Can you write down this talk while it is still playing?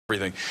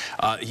everything.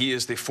 He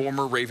is the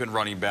former Raven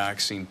running back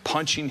seen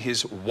punching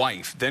his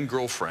wife, then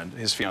girlfriend,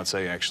 his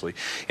fiancée actually,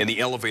 in the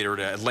elevator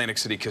at Atlantic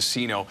City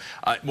Casino.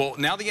 Well,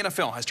 now the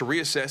NFL has to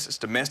reassess its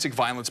domestic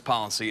violence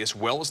policy as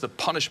well as the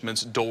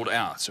punishments doled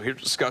out. So here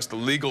to discuss the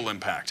legal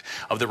impact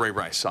of the Ray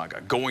Rice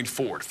saga going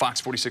forward,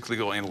 Fox 46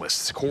 legal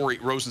analysts Corey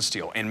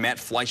Rosensteel and Matt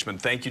Fleischman.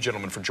 Thank you,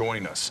 gentlemen, for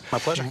joining us. My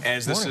pleasure.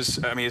 As this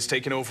is, I mean, it's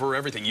taken over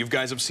everything. You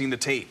guys have seen the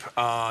tape.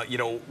 You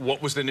know,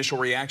 what was the initial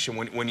reaction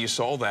when you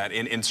saw that?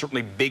 And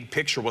certainly big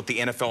picture, what the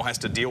NFL has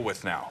to deal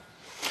with now.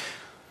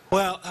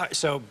 Well,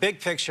 so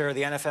big picture,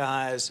 the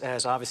NFL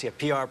has obviously a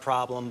PR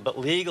problem, but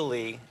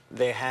legally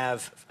they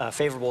have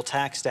favorable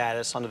tax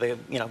status under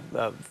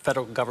the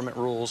federal government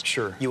rules.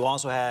 Sure. You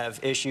also have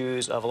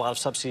issues of a lot of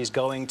subsidies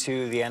going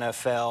to the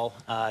NFL,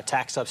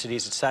 tax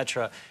subsidies,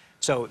 etc.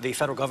 So the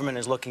federal government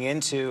is looking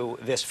into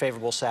this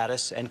favorable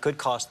status and could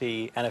cost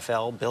the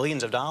NFL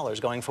billions of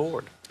dollars going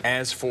forward.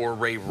 As for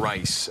Ray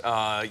Rice,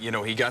 you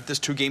know, he got this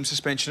 2-game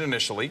suspension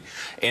initially,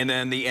 and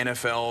then the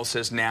NFL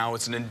says now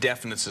it's an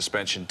indefinite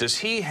suspension. Does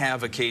he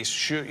have a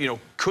case, you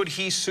know, could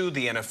he sue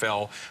the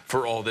NFL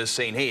for all this,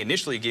 saying, hey,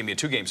 initially he gave me a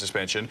 2-game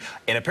suspension,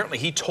 and apparently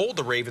he told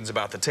the Ravens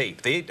about the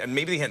tape.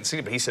 Maybe they hadn't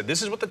seen it, but he said,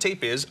 this is what the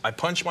tape is. I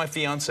punched my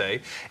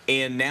fiancée,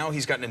 and now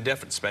he's got an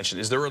indefinite suspension.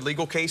 Is there a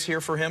legal case here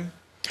for him?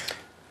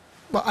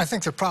 Well, I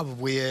think there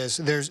probably is.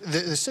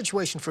 The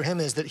situation for him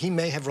is that he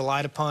may have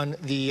relied upon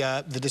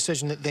the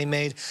decision that they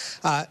made.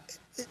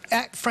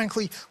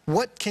 Frankly,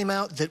 what came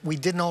out that we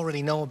didn't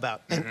already know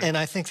about? And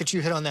I think that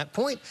you hit on that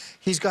point.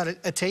 He's got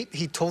a tape.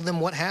 He told them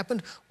what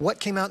happened. What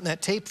came out in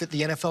that tape that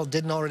the NFL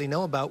didn't already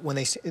know about when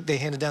they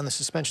handed down the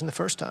suspension the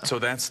first time? So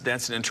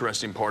that's an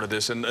interesting part of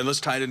this. And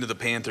let's tie it into the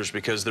Panthers,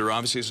 because there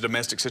obviously is a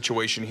domestic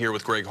situation here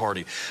with Greg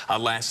Hardy.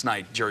 Last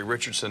night, Jerry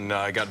Richardson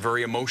got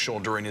very emotional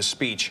during his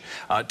speech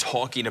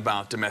talking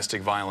about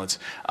domestic violence.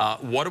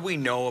 What do we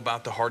know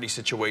about the Hardy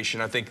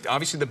situation? I think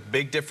obviously the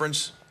big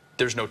difference,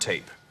 there's no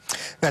tape.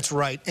 That's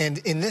right. And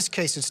in this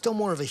case, it's still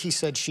more of a he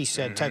said, she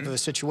said type of a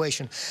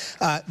situation.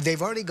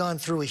 They've already gone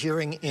through a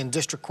hearing in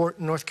district court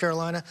in North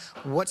Carolina.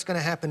 What's going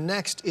to happen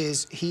next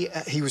is he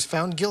was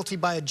found guilty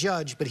by a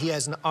judge, but he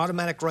has an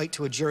automatic right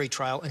to a jury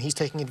trial, and he's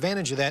taking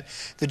advantage of that.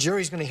 The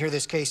jury's going to hear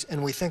this case,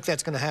 and we think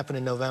that's going to happen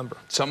in November.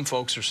 Some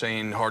folks are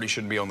saying Hardy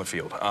shouldn't be on the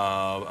field.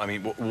 I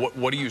mean,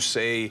 what do you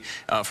say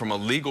from a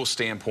legal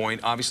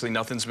standpoint? Obviously,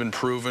 nothing's been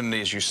proven.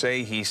 As you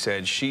say, he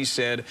said, she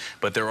said,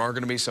 but there are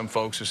going to be some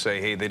folks who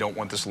say, hey, they don't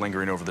want this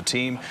lingering over the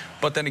team.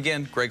 But then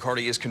again, Greg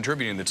Hardy is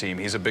contributing to the team.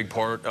 He's a big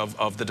part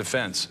of the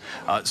defense.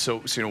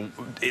 So, you know,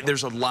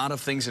 there's a lot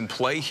of things in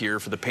play here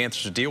for the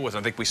Panthers to deal with.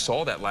 I think we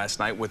saw that last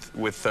night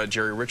with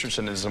Jerry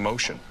Richardson and his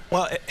emotion.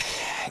 Well,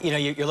 you know,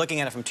 you're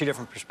looking at it from two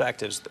different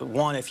perspectives.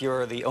 One, if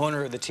you're the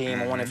owner of the team,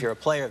 and one, if you're a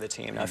player of the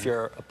team. Now, if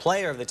you're a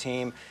player of the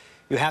team,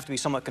 you have to be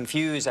somewhat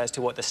confused as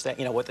to what the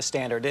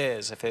standard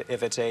is. If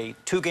it's a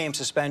 2-game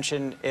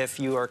suspension, if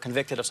you are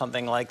convicted of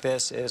something like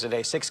this, is it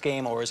a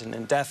 6-game or is it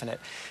indefinite?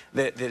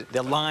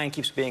 The line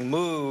keeps being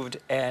moved,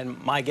 and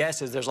my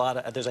guess is there's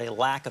a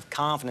lack of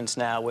confidence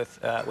now with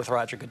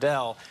Roger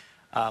Goodell,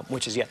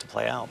 which is yet to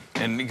play out.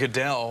 And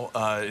Goodell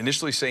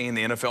initially saying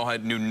the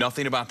NFL knew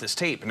nothing about this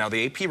tape. Now,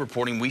 the AP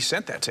reporting we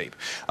sent that tape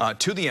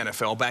to the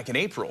NFL back in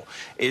April.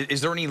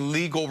 Is there any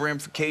legal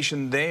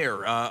ramification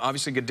there?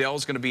 Obviously,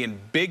 Goodell's going to be in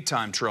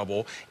big-time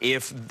trouble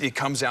if it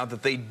comes out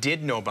that they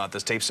did know about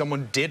this tape.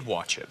 Someone did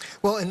watch it.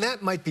 Well, and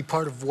that might be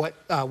part of what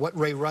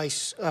Ray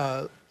Rice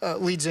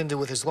leads into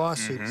with his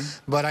lawsuit.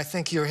 But I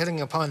think you're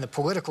hitting upon the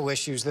political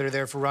issues that are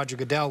there for Roger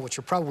Goodell, which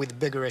are probably the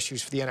bigger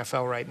issues for the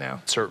NFL right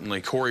now. Certainly.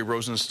 Corey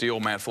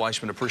Rosensteel, Matt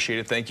Fleischman, appreciate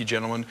it. Thank you,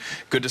 gentlemen.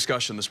 Good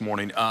discussion this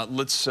morning.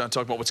 Let's talk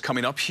about what's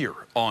coming up here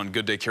on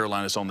Good Day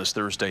Carolinas on this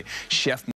Thursday. Chef